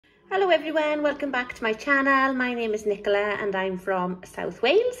Hello everyone, welcome back to my channel. My name is Nicola and I'm from South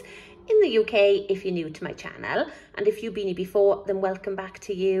Wales in the UK if you're new to my channel. And if you've been here before, then welcome back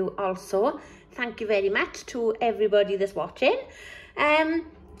to you also. Thank you very much to everybody that's watching.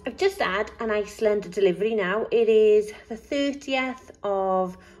 I've just had an Iceland delivery now. It is the 30th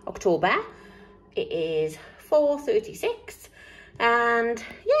of October. It is 4:36 and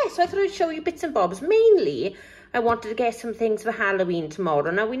yeah, so I thought I'd show you bits and bobs. Mainly I wanted to get some things for Halloween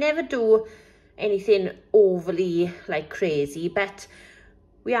tomorrow. Now we never do anything overly like crazy, but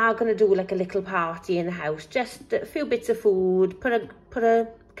we are going to do like a little party in the house, just a few bits of food, put a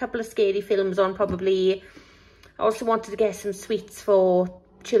couple of scary films on probably. I also wanted to get some sweets for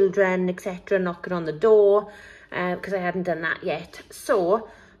children, etc., knocking on the door because I hadn't done that yet. So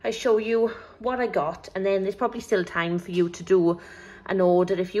I show you what I got, and then there's probably still time for you to do an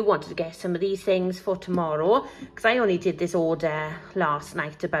order if you wanted to get some of these things for tomorrow, because I only did this order last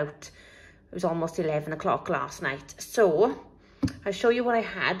night it was almost 11 o'clock last night. So I'll show you what I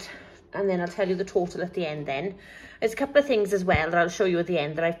had and then I'll tell you the total at the end. Then there's a couple of things as well that I'll show you at the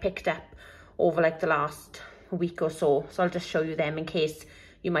end that I've picked up over like the last week or so I'll just show you them in case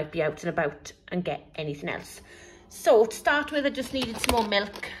you might be out and about and get anything else. So to start with, I just needed some more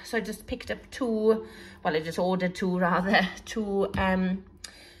milk, so I just picked up I just ordered two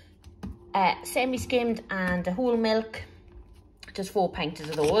semi-skimmed and a whole milk, just 4 pints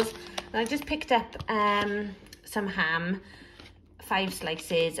of those. And I just picked up some ham, 5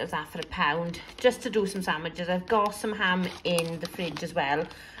 slices of that for £1, just to do some sandwiches. I've got some ham in the fridge as well.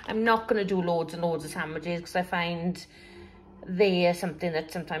 I'm not going to do loads and loads of sandwiches because I find they are something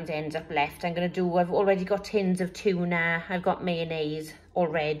that sometimes ends up left. I've already got tins of tuna, I've got mayonnaise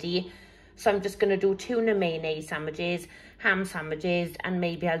already, so I'm just going to do tuna mayonnaise sandwiches, ham sandwiches, and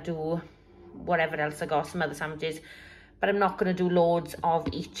maybe I'll do whatever else I got, some other sandwiches, but I'm not going to do loads of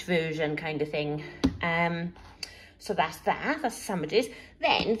each version kind of thing. So that's the sandwiches.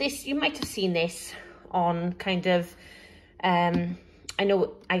 Then this, you might have seen this on kind of I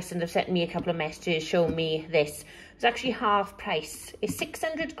know Iceland have sent me a couple of messages showing me this. It's actually half price. It's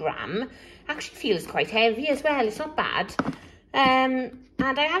 600 gram. Actually feels quite heavy as well. It's not bad. And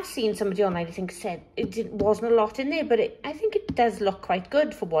I have seen somebody online, I think, said it wasn't a lot in there, but I think it does look quite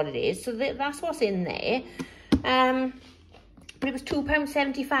good for what it is. So that's what's in there. But it was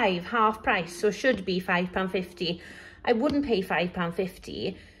 £2.75, half price, so it should be £5.50. I wouldn't pay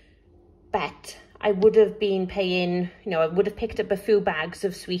 £5.50, but I would have been paying, I would have picked up a few bags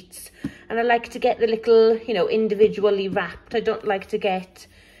of sweets, and I like to get the little, individually wrapped. I don't like to get,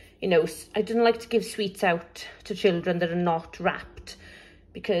 I don't like to give sweets out to children that are not wrapped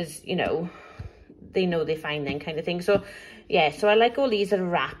because, they know they're fine then kind of thing. So, yeah, so I like all these that are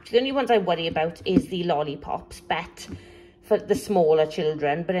wrapped. The only ones I worry about is the lollipops, but for the smaller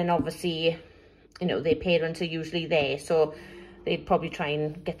children, but then obviously, their parents are usually there, so they'd probably try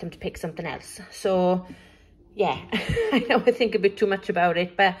and get them to pick something else. So yeah, I know I think a bit too much about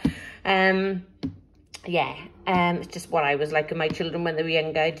it, but yeah, it's just what I was like with my children when they were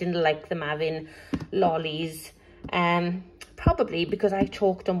younger. I didn't like them having lollies, probably because I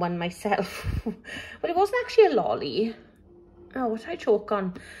choked on one myself. Well, it wasn't actually a lolly. Oh, what did I choke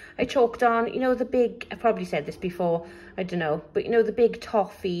on? I choked on, the big, I probably said this before, I don't know, but the big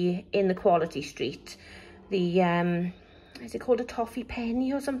toffee in the Quality Street, the is it called a toffee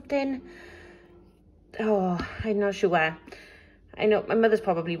penny or something? Oh, I'm not sure. I know my mother's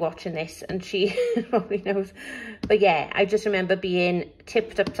probably watching this and she probably knows. But yeah, I just remember being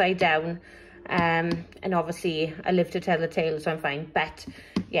tipped upside down. And obviously I live to tell the tale, so I'm fine. But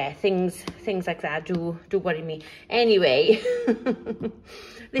yeah, things like that do worry me. Anyway,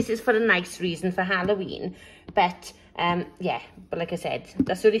 this is for a nice reason for Halloween. But yeah, but like I said,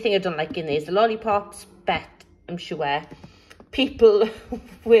 that's the only thing I don't like in there is the lollipops, but I'm sure people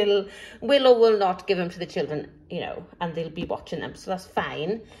will or will not give them to the children, and they'll be watching them, so that's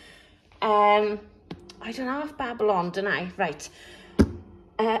fine. I don't half babble on, don't I? Right,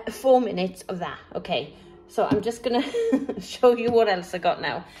 4 minutes of that. Okay, so I'm just gonna show you what else I got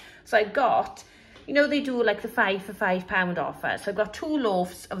now. So I got, they do like the 5 for £5 offer, so I've got 2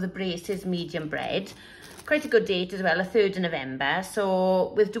 loaves of the Braces medium bread. Quite a good date as well, the 3rd of November.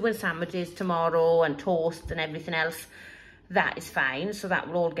 So with doing sandwiches tomorrow and toast and everything else, that is fine. So that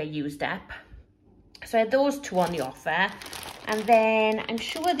will all get used up. So I had those 2 on the offer. And then I'm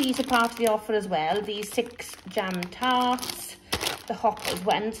sure these are part of the offer as well. These 6 jam tarts, the Hoppers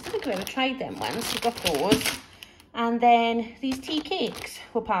ones. I don't think I've ever tried them ones. So I got those. And then these tea cakes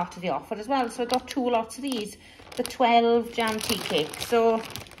were part of the offer as well. So I got 2 lots of these, the 12 jam tea cakes. So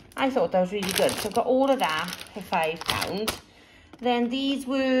I thought that was really good. So I've got all of that for £5. Then these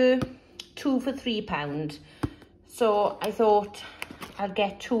were 2 for £3. So I thought I'd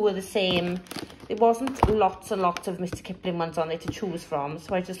get 2 of the same. There wasn't lots and lots of Mr. Kipling ones on there to choose from,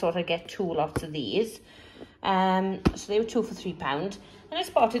 so I just thought I'd get 2 lots of these. So they were 2 for £3. And I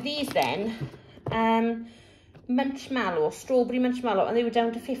spotted these then, Munchmallow, strawberry Munchmallow, and they were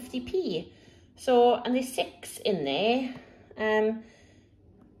down to 50p. So, and there's 6 in there,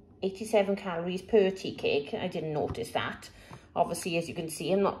 87 calories per tea cake. I didn't notice that. Obviously, as you can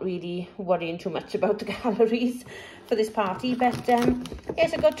see, I'm not really worrying too much about the calories for this party. But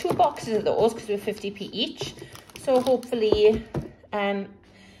yes, I got 2 boxes of those because they were 50p each. So hopefully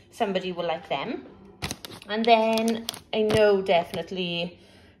somebody will like them. And then I know definitely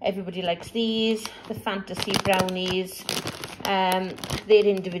everybody likes these, the fantasy brownies. They're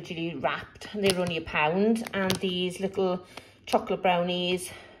individually wrapped and they're only £1. And these little chocolate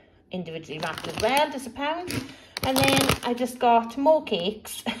brownies, individually wrapped as well, just £1. And then I just got more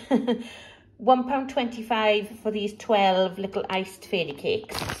cakes, £1.25 for these 12 little iced fairy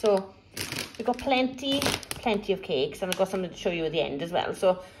cakes. So we've got plenty of cakes, and I've got something to show you at the end as well.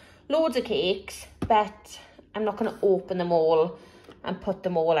 So loads of cakes, but I'm not going to open them all and put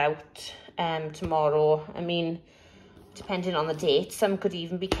them all out tomorrow. I mean, depending on the date, some could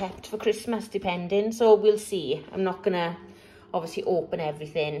even be kept for Christmas, depending. So we'll see. I'm not going to obviously open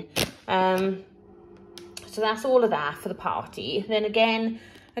everything. So that's all of that for the party. Then again,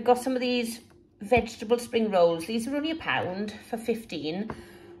 I got some of these vegetable spring rolls. These are only £1 for 15.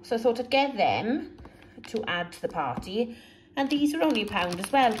 So I thought I'd get them to add to the party. And these are only £1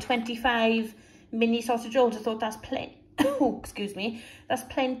 as well, 25 mini sausage rolls. I thought that's plenty. Oh, excuse me. That's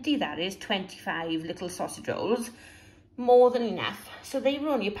plenty, that is, 25 little sausage rolls. More than enough. So they were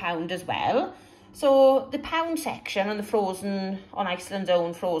only £1 as well. So the pound section on the frozen, on Iceland's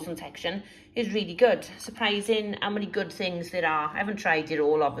own frozen section is really good. Surprising how many good things there are. I haven't tried it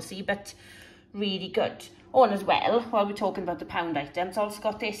all, obviously, but really good. Oh, and as well, while we're talking about the pound items, I also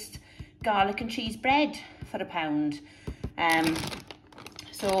got this garlic and cheese bread for £1.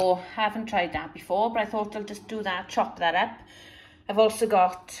 So I haven't tried that before, but I thought I'll just do that, chop that up. I've also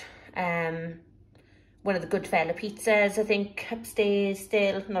got one of the Goodfella pizzas, I think, upstairs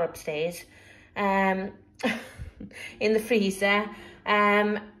still, not upstairs, in the freezer.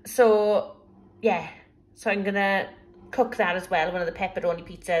 So yeah, so I'm gonna cook that as well, one of the pepperoni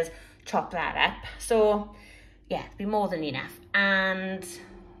pizzas, chop that up. So yeah, it'll be more than enough. And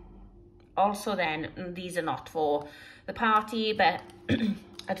also then, these are not for the party, but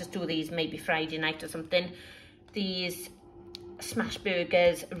I'll just do these maybe Friday night or something. These smash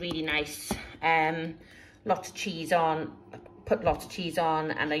burgers are really nice. Lots of cheese on, put lots of cheese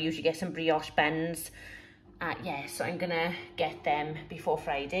on, and I usually get some brioche buns. Yeah, so I'm gonna get them before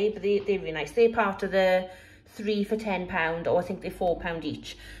Friday, but they're really nice. They're part of the 3 for £10, or I think they're £4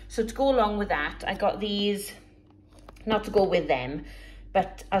 each. So to go along with that, I got these, not to go with them,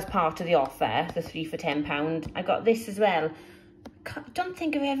 but as part of the offer, the 3 for £10, I got this as well. I don't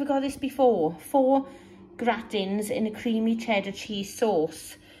think I've ever got this before. 4 gratins in a creamy cheddar cheese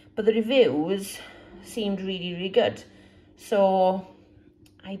sauce, but the reviews seemed really, really good. So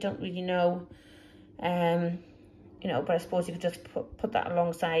I don't really know, you know, but I suppose you could just put that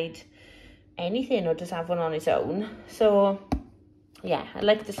alongside anything, or just have one on its own. So yeah, I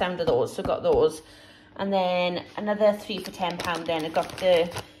like the sound of those, so got those. And then another 3 for £10 then, I got the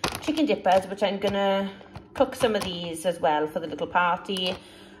chicken dippers, which I'm gonna cook some of these as well for the little party.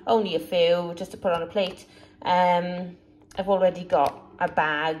 Only a few, just to put on a plate. I've already got a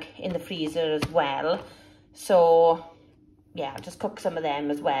bag in the freezer as well. So yeah, I'll just cook some of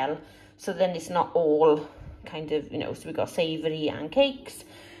them as well. So then it's not all kind of, you know, so we've got savoury and cakes.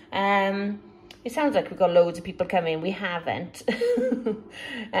 It sounds like we've got loads of people coming. We haven't.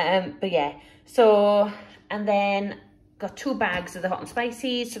 But yeah, so, and then got 2 bags of the hot and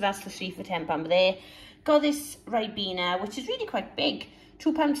spicy. So that's the 3 for £10 there. Got this Ribena, which is really quite big.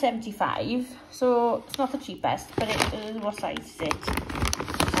 £2.75. So it's not the cheapest, but it, what size is it?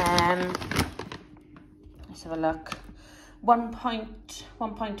 Let's have a look.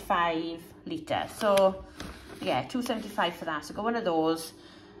 1.5 litre. So yeah, £2.75 for that. So got one of those.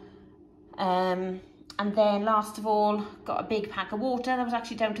 And then last of all, got a big pack of water. That was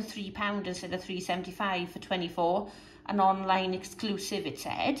actually down to £3 instead of £3.75 for 24. An online exclusive, it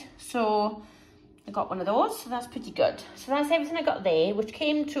said. So I got one of those, so that's pretty good. So that's everything I got there, which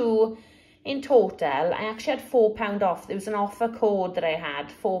came to, in total, I actually had £4 off. There was an offer code that I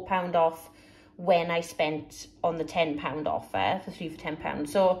had, £4 off, when I spent on the £10 offer, the 3 for £10.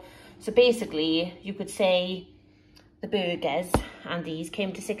 So basically, you could say the burgers and these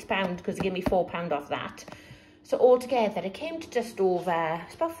came to £6 because they gave me £4 off that. So altogether, it came to just over,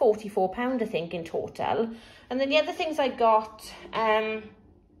 it's about £44, I think, in total. And then the other things I got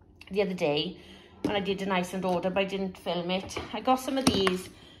the other day, when I did an Iceland order, but I didn't film it, I got some of these.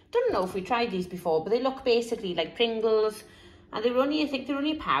 Don't know if we tried these before, but they look basically like Pringles. And they were only, I think they're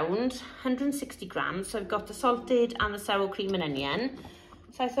only £1, 160 grams. So I've got the salted and the sour cream and onion.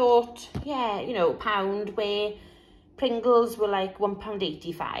 So I thought, yeah, you know, £1, where Pringles were like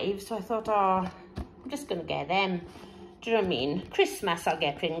 £1.85. So I thought, oh, I'm just going to get them. Do you know what I mean? Christmas, I'll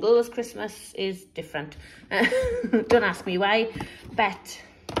get Pringles. Christmas is different. Don't ask me why. But,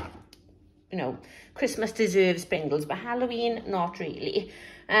 you know, Christmas deserves Pringles, but Halloween, not really.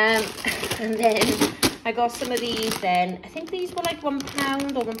 And then I got some of these then. I think these were like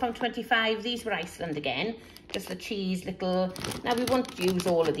 £1 or £1.25. These were Iceland again. Just the cheese little. Now we won't use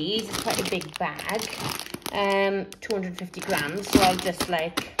all of these. It's quite a big bag. 250 grams. So I'll just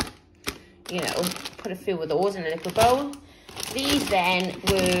like, you know, put a few of those in a little bowl. These then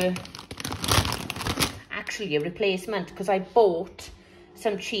were actually a replacement because I bought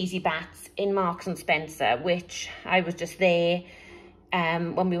some cheesy bats in Marks and Spencer, which I was just there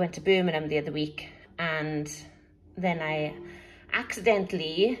when we went to Birmingham the other week, and then I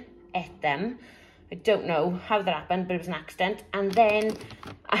accidentally ate them. I don't know how that happened, but it was an accident. And then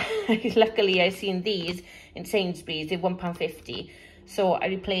luckily I seen these in Sainsbury's. They're £1.50, so I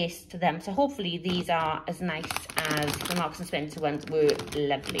replaced them. So hopefully these are as nice as the Marks and Spencer ones were.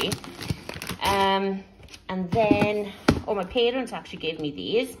 Lovely. And then, oh, my parents actually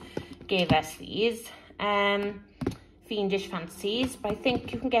gave us these Fiendish Fancies, but I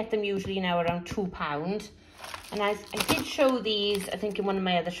think you can get them usually now around £2. And I did show these, I think, in one of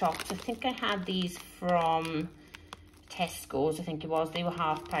my other shops. I think I had these from Tesco's, I think it was. They were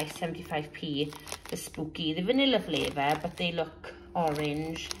half price, 75p. The spooky, the vanilla flavour, but they look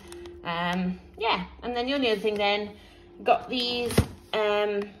orange. Yeah, and then the only other thing then, got these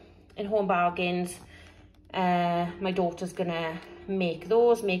in Home Bargains. My daughter's gonna make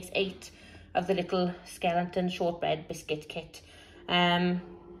those, makes 8 of the little skeleton shortbread biscuit kit.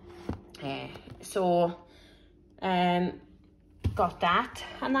 Got that,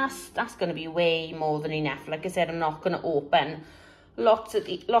 and that's going to be way more than enough. Like I said, I'm not going to open lots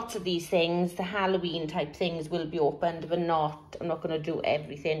of these things. The Halloween type things will be opened, but I'm not going to do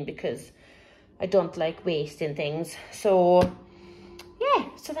everything because I don't like wasting things. So yeah,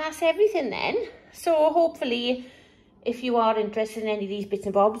 so that's everything then. So hopefully, if you are interested in any of these bits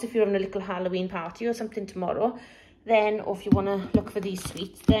and bobs, if you're having a little Halloween party or something tomorrow, then, or if you want to look for these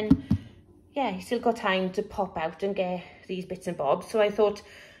sweets, then yeah, you still got time to pop out and get these bits and bobs. So I thought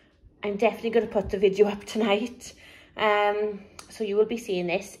I'm definitely going to put the video up tonight. So you will be seeing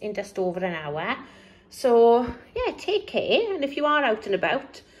this in just over an hour. So yeah, take care. And if you are out and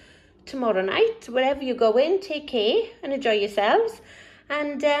about tomorrow night, wherever you go in, take care and enjoy yourselves.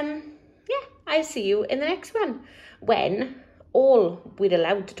 And yeah, I'll see you in the next one, when all we're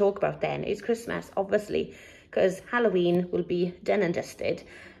allowed to talk about then is Christmas, obviously, because Halloween will be done and dusted.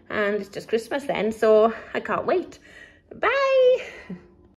 And it's just Christmas then, so I can't wait. Bye!